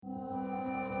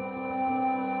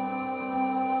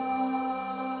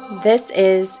This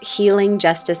is Healing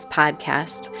Justice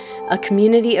Podcast, a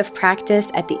community of practice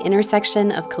at the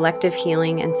intersection of collective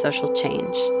healing and social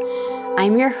change.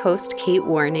 I'm your host, Kate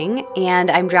Warning, and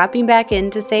I'm dropping back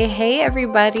in to say, hey,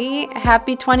 everybody,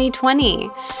 happy 2020.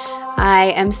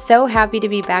 I am so happy to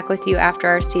be back with you after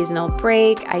our seasonal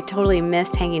break. I totally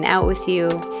missed hanging out with you,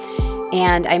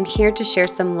 and I'm here to share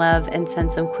some love and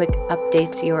send some quick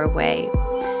updates your way.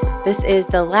 This is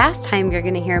the last time you're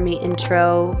going to hear me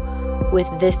intro with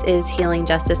This is Healing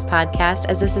Justice Podcast,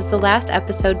 as this is the last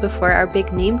episode before our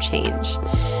big name change.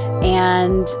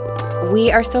 And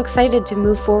we are so excited to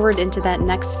move forward into that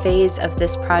next phase of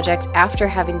this project after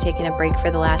having taken a break for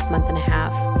the last month and a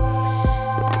half.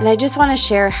 And I just want to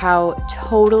share how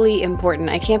totally important,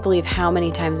 I can't believe how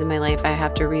many times in my life I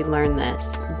have to relearn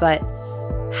this, but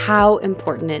how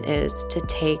important it is to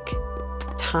take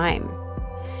time.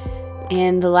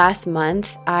 In the last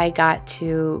month, I got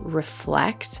to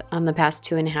reflect on the past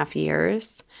 2.5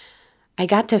 years. I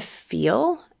got to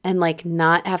feel and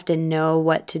not have to know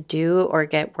what to do or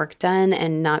get work done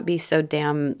and not be so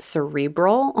damn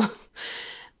cerebral.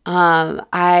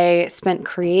 I spent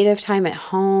creative time at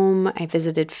home. I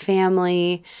visited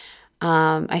family.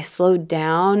 I slowed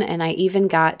down, and I even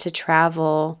got to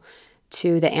travel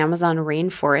to the Amazon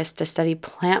rainforest to study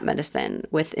plant medicine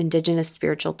with indigenous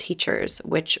spiritual teachers,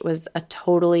 which was a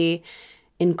totally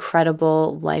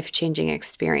incredible, life-changing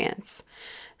experience.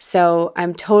 So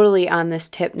I'm totally on this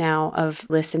tip now of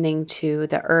listening to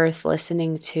the earth,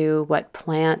 listening to what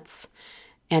plants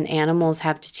and animals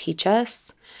have to teach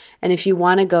us. And if you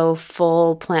want to go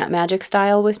full plant magic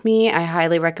style with me, I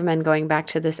highly recommend going back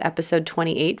to this episode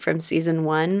 28 from season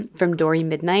 1 from Dory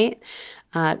Midnight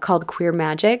called Queer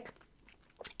Magic.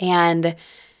 And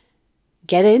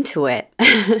get into it.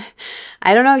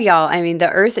 I don't know, y'all. I mean,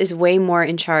 the earth is way more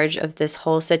in charge of this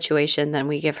whole situation than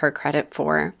we give her credit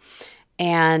for.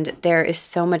 And there is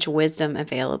so much wisdom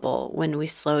available when we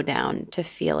slow down to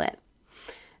feel it.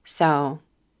 So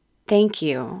thank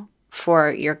you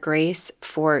for your grace,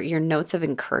 for your notes of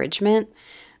encouragement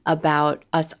about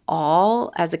us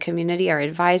all as a community, our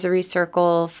advisory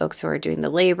circle, folks who are doing the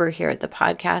labor here at the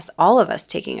podcast, all of us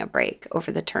taking a break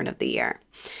over the turn of the year.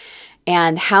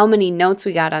 And how many notes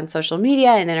we got on social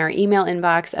media and in our email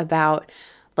inbox about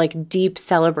deep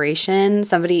celebration.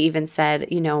 Somebody even said,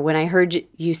 when I heard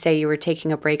you say you were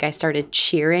taking a break, I started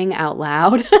cheering out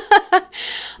loud.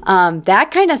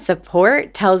 That kind of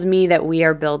support tells me that we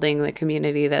are building the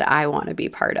community that I want to be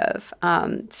part of.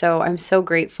 So I'm so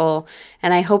grateful.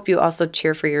 And I hope you also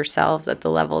cheer for yourselves at the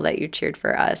level that you cheered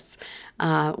for us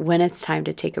when it's time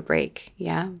to take a break.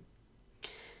 Yeah.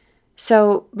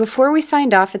 So before we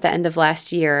signed off at the end of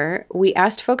last year, we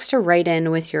asked folks to write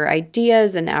in with your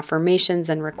ideas and affirmations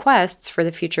and requests for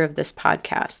the future of this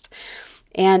podcast.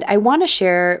 And I want to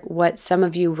share what some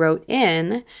of you wrote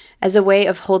in as a way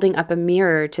of holding up a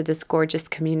mirror to this gorgeous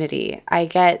community. I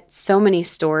get so many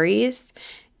stories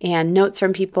and notes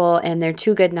from people, and they're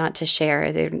too good not to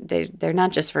share. They're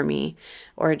not just for me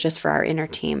or just for our inner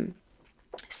team.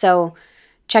 So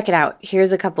check it out.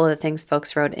 Here's a couple of the things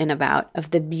folks wrote in about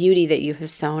of the beauty that you have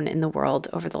sown in the world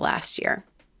over the last year.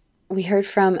 We heard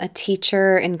from a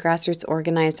teacher and grassroots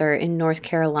organizer in North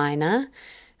Carolina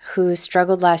who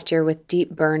struggled last year with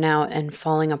deep burnout and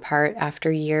falling apart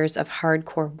after years of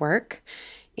hardcore work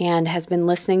and has been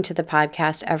listening to the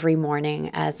podcast every morning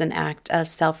as an act of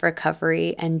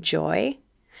self-recovery and joy.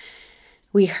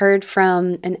 We heard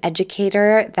from an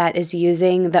educator that is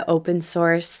using the open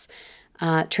source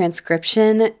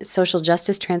social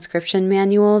justice transcription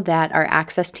manual that our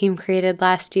Access team created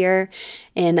last year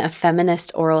in a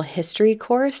feminist oral history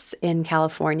course in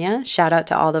California. Shout out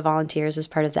to all the volunteers as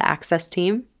part of the Access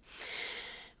team.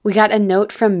 We got a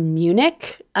note from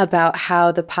Munich about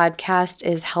how the podcast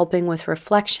is helping with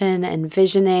reflection and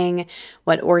visioning,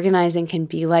 what organizing can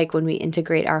be like when we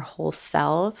integrate our whole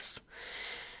selves.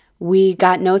 We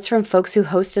got notes from folks who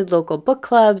hosted local book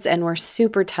clubs and were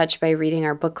super touched by reading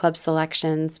our book club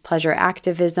selections, Pleasure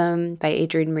Activism by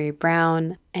Adrienne Maree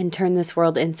Brown and Turn This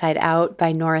World Inside Out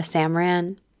by Nora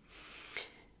Samran.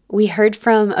 We heard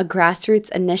from a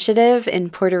grassroots initiative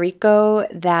in Puerto Rico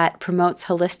that promotes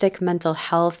holistic mental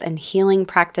health and healing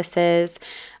practices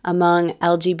among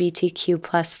LGBTQ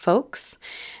plus folks,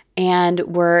 and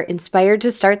were inspired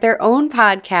to start their own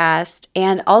podcast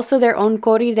and also their own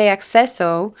Cori de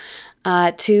Acceso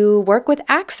to work with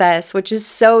Access, which is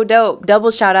so dope.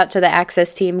 Double shout out to the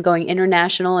Access team going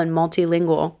international and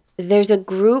multilingual. There's a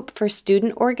group for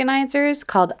student organizers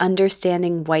called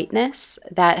Understanding Whiteness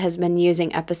that has been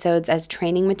using episodes as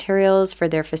training materials for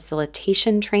their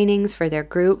facilitation trainings for their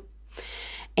group.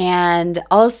 And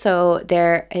also,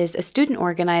 there is a student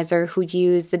organizer who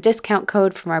used the discount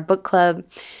code from our book club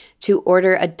to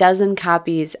order 12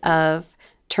 copies of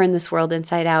Turn This World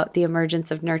Inside Out, The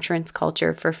Emergence of Nurturance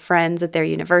Culture for friends at their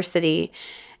university,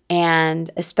 and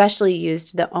especially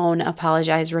used the Own,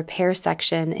 Apologize, Repair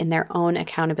section in their own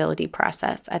accountability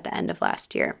process at the end of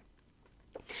last year.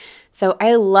 So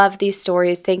I love these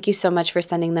stories. Thank you so much for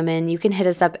sending them in. You can hit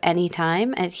us up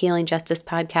anytime at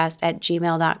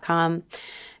healingjusticepodcast@gmail.com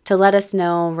to let us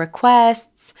know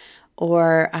requests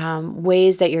or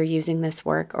ways that you're using this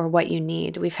work or what you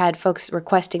need. We've had folks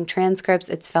requesting transcripts.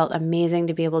 It's felt amazing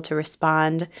to be able to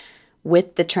respond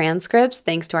with the transcripts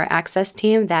thanks to our access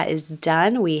team. That is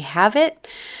done. We have it.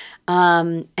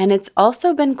 And it's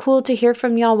also been cool to hear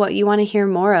from y'all what you want to hear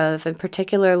more of, and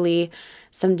particularly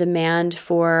some demand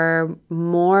for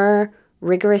more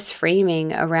rigorous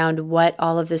framing around what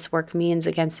all of this work means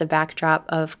against the backdrop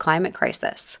of climate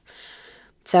crisis.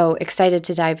 So excited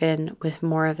to dive in with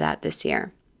more of that this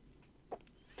year.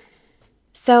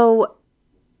 So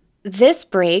this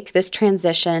break, this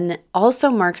transition, also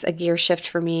marks a gear shift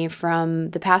for me from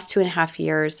the past 2.5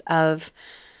 years of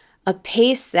a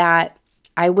pace that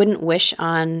I wouldn't wish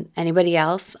on anybody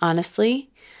else, honestly,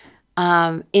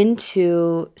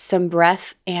 into some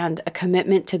breadth and a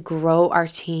commitment to grow our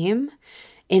team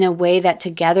in a way that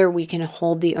together we can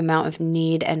hold the amount of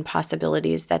need and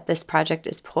possibilities that this project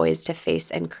is poised to face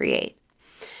and create.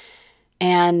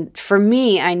 And for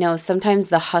me, I know sometimes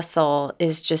the hustle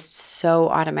is just so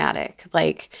automatic.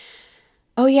 Like,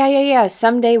 oh, yeah.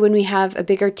 Someday when we have a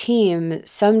bigger team,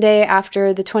 someday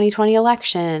after the 2020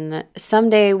 election,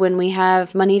 someday when we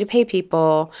have money to pay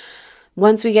people,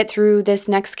 once we get through this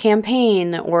next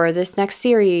campaign or this next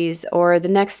series or the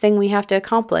next thing we have to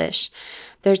accomplish.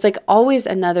 There's like always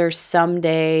another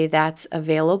someday that's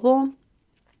available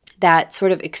that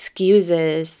sort of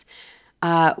excuses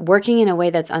working in a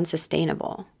way that's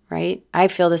unsustainable, right? I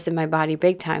feel this in my body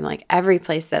big time. Like every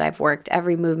place that I've worked,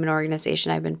 every movement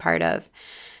organization I've been part of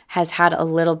has had a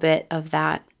little bit of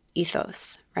that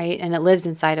ethos, right? And it lives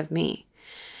inside of me.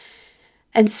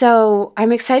 And so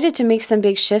I'm excited to make some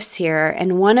big shifts here.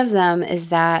 And one of them is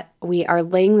that we are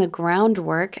laying the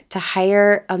groundwork to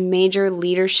hire a major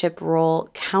leadership role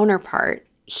counterpart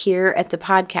here at the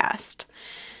podcast.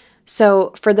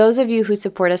 So for those of you who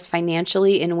support us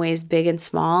financially in ways big and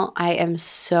small, I am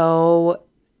so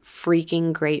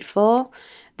freaking grateful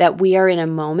that we are in a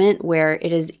moment where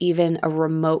it is even a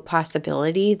remote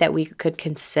possibility that we could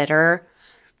consider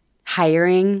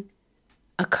hiring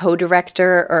a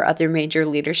co-director or other major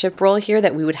leadership role here,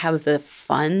 that we would have the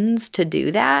funds to do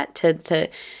that, to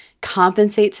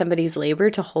compensate somebody's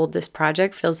labor to hold this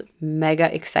project feels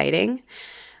mega exciting.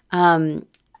 I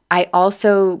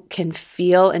also can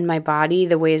feel in my body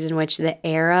the ways in which the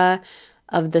era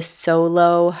of the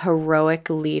solo heroic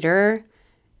leader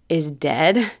is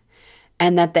dead,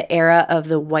 and that the era of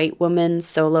the white woman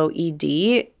solo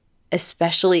ED,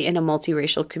 especially in a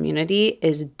multiracial community,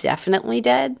 is definitely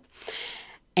dead.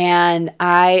 And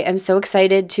I am so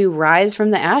excited to rise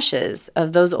from the ashes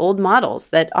of those old models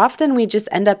that often we just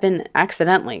end up in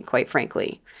accidentally, quite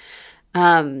frankly.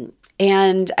 And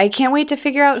I can't wait to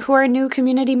figure out who our new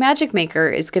community magic maker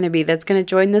is going to be that's going to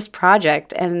join this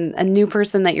project, and a new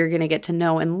person that you're going to get to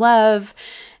know and love,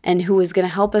 and who is going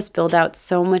to help us build out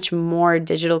so much more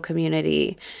digital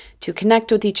community to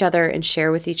connect with each other and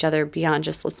share with each other beyond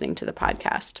just listening to the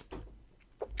podcast.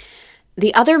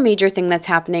 The other major thing that's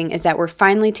happening is that we're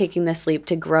finally taking this leap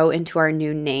to grow into our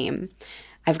new name.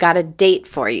 I've got a date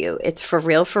for you. It's for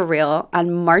real.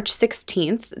 On March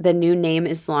 16th, the new name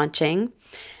is launching,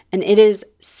 and it is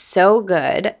so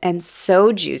good and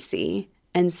so juicy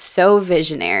and so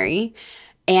visionary.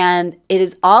 And it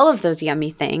is all of those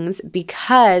yummy things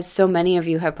because so many of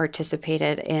you have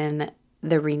participated in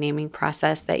the renaming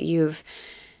process, that you've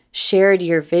shared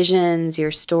your visions,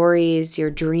 your stories, your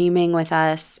dreaming with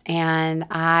us. And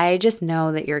I just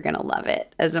know that you're going to love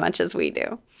it as much as we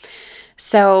do.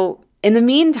 So in the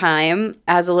meantime,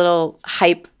 as a little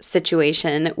hype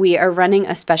situation, we are running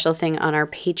a special thing on our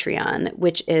Patreon,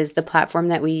 which is the platform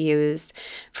that we use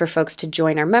for folks to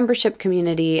join our membership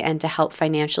community and to help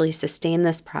financially sustain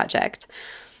this project,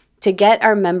 to get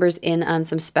our members in on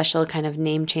some special kind of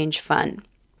name change fun.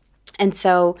 And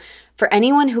so for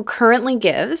anyone who currently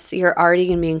gives, you're already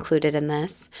going to be included in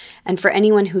this. And for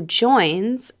anyone who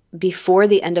joins before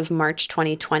the end of March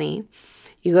 2020,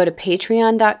 you go to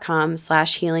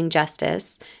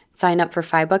patreon.com/healingjustice, sign up for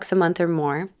 $5 a month or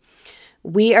more.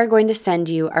 We are going to send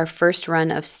you our first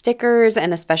run of stickers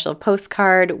and a special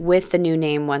postcard with the new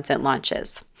name once it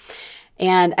launches.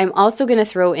 And I'm also going to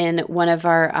throw in one of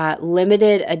our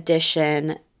limited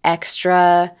edition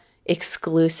extra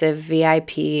exclusive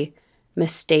VIP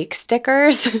mistake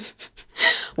stickers,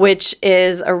 which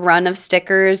is a run of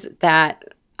stickers that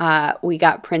we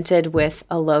got printed with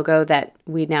a logo that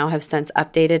we now have since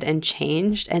updated and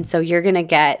changed. And so you're going to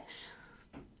get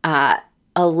a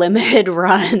limited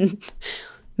run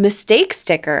mistake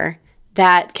sticker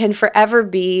that can forever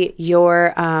be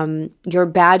your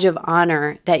badge of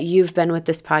honor that you've been with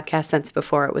this podcast since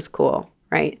before it was cool,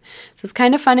 right? So it's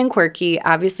kind of fun and quirky,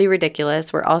 obviously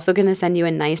ridiculous. We're also going to send you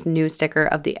a nice new sticker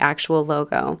of the actual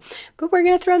logo, but we're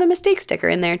going to throw the mistake sticker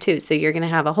in there too. So you're going to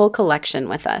have a whole collection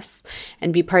with us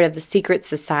and be part of the secret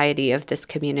society of this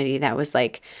community that was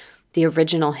like the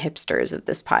original hipsters of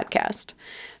this podcast.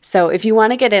 So if you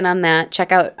want to get in on that,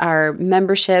 check out our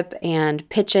membership and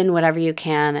pitch in whatever you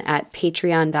can at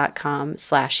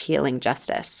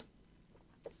patreon.com/healingjustice.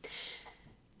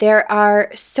 There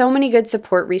are so many good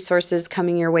support resources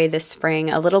coming your way this spring.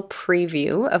 A little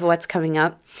preview of what's coming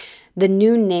up. The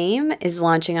new name is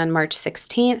launching on March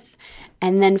 16th.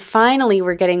 And then finally,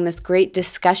 we're getting this great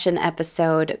discussion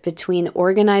episode between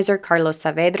organizer Carlos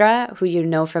Saavedra, who you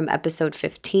know from episode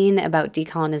 15 about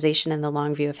decolonization and the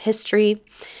long view of history,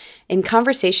 in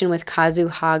conversation with Kazu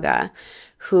Haga,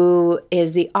 who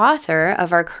is the author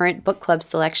of our current book club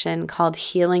selection called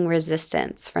Healing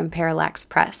Resistance from Parallax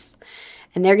Press.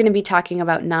 And they're going to be talking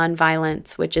about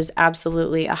nonviolence, which is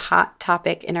absolutely a hot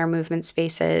topic in our movement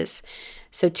spaces.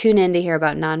 So tune in to hear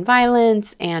about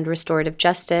nonviolence and restorative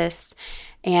justice.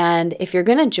 And if you're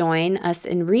going to join us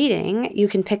in reading, you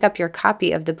can pick up your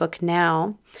copy of the book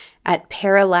now at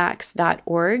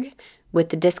parallax.org with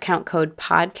the discount code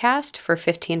podcast for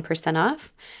 15%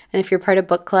 off. And if you're part of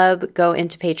book club, go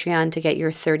into Patreon to get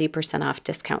your 30% off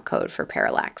discount code for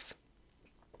Parallax.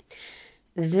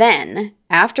 Then,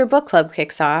 after book club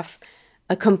kicks off,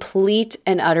 a complete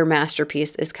and utter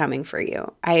masterpiece is coming for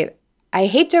you. I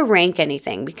hate to rank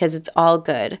anything because it's all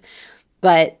good,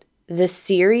 but the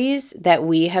series that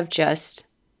we're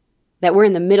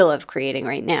in the middle of creating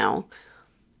right now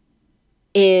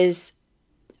is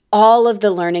all of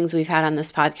the learnings we've had on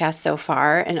this podcast so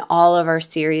far and all of our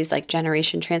series like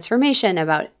Generation Transformation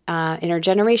about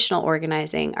intergenerational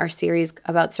organizing, our series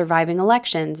about surviving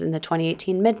elections in the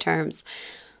 2018 midterms.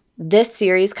 This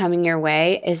series coming your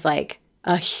way is like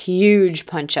a huge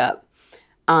punch up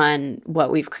on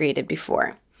what we've created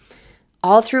before.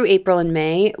 All through April and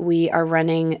May, we are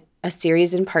running a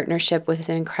series in partnership with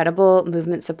an incredible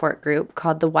movement support group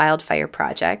called the Wildfire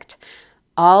Project,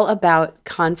 all about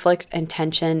conflict and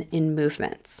tension in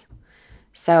movements.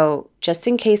 So just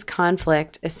in case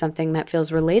conflict is something that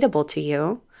feels relatable to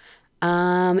you,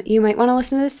 you might want to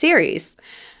listen to this series.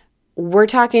 We're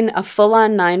talking a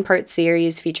full-on 9-part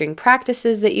series featuring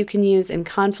practices that you can use in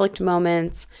conflict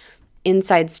moments,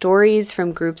 inside stories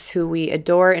from groups who we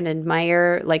adore and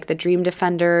admire, like the Dream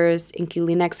Defenders,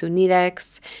 Inquilinex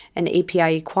Unidex, and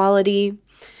API Equality.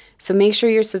 So make sure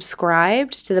you're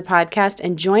subscribed to the podcast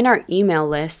and join our email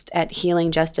list at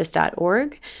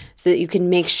healingjustice.org so that you can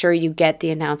make sure you get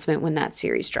the announcement when that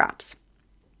series drops.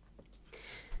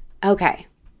 Okay,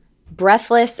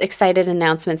 breathless, excited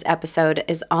announcements episode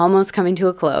is almost coming to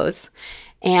a close.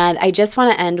 And I just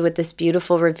want to end with this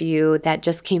beautiful review that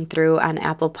just came through on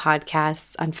Apple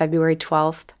Podcasts on February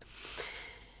 12th.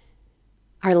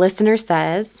 Our listener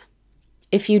says,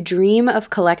 if you dream of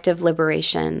collective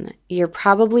liberation, you're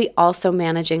probably also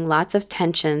managing lots of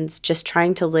tensions just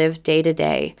trying to live day to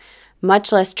day,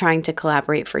 much less trying to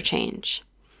collaborate for change.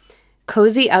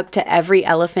 Cozy up to every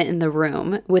elephant in the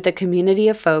room with a community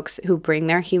of folks who bring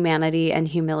their humanity and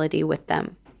humility with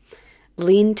them.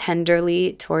 Lean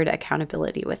tenderly toward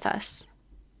accountability with us.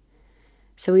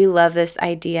 So we love this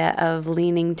idea of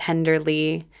leaning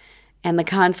tenderly, and the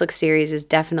conflict series is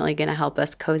definitely going to help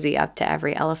us cozy up to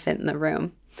every elephant in the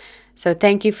room. So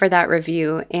thank you for that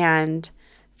review. And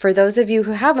for those of you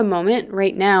who have a moment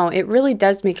right now, it really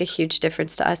does make a huge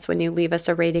difference to us when you leave us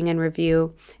a rating and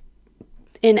review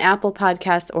in Apple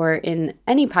Podcasts or in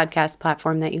any podcast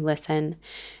platform that you listen.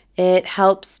 It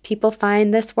helps people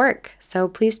find this work. So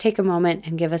please take a moment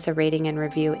and give us a rating and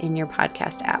review in your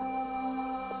podcast app.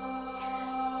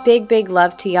 Big, big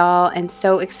love to y'all, and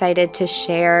so excited to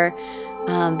share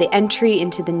the entry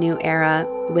into the new era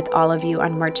with all of you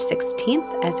on March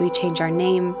 16th as we change our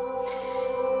name.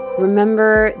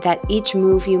 Remember that each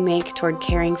move you make toward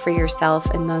caring for yourself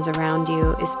and those around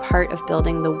you is part of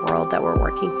building the world that we're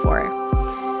working for.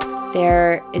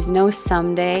 There is no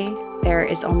someday, there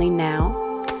is only now.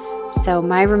 So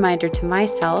my reminder to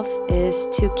myself is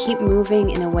to keep moving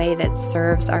in a way that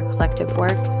serves our collective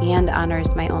work and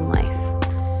honors my own life.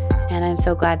 And I'm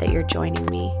so glad that you're joining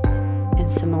me in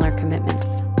similar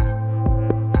commitments.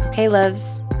 Okay,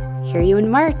 loves. Hear you in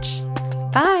March.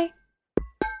 Bye.